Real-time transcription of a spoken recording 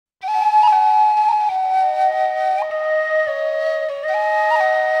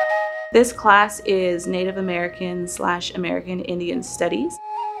This class is Native American / American Indian Studies.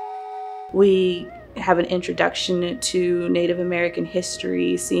 We have an introduction to Native American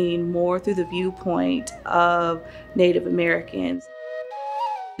history, seeing more through the viewpoint of Native Americans.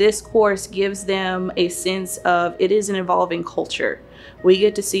 This course gives them a sense of it is an evolving culture. We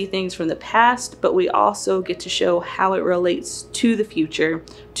get to see things from the past, but we also get to show how it relates to the future,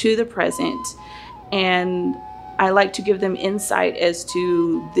 to the present, and I like to give them insight as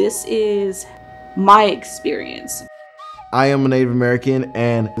to this is my experience. I am a Native American,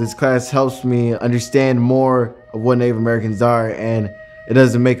 and this class helps me understand more of what Native Americans are, and it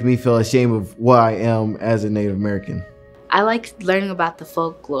doesn't make me feel ashamed of what I am as a Native American. I like learning about the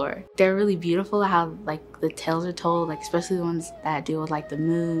folklore. They're really beautiful how the tales are told, especially the ones that deal with the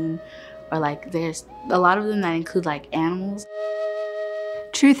moon, or there's a lot of them that include animals.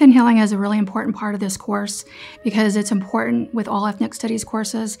 Truth in Healing is a really important part of this course because it's important with all ethnic studies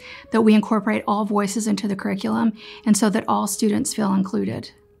courses that we incorporate all voices into the curriculum and so that all students feel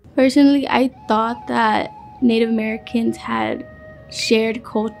included. Personally, I thought that Native Americans had a shared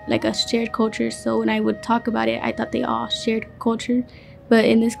culture, so when I would talk about it, I thought they all shared culture. But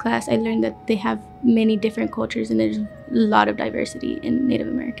in this class, I learned that they have many different cultures and there's a lot of diversity in Native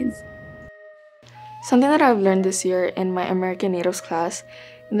Americans. Something that I've learned this year in my American Natives class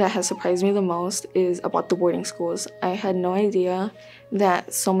that has surprised me the most is about the boarding schools. I had no idea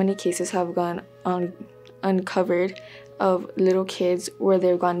that so many cases have gone uncovered of little kids where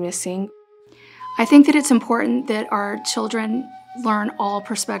they've gone missing. I think that it's important that our children learn all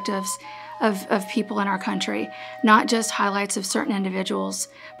perspectives of people in our country, not just highlights of certain individuals,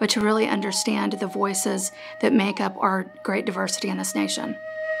 but to really understand the voices that make up our great diversity in this nation.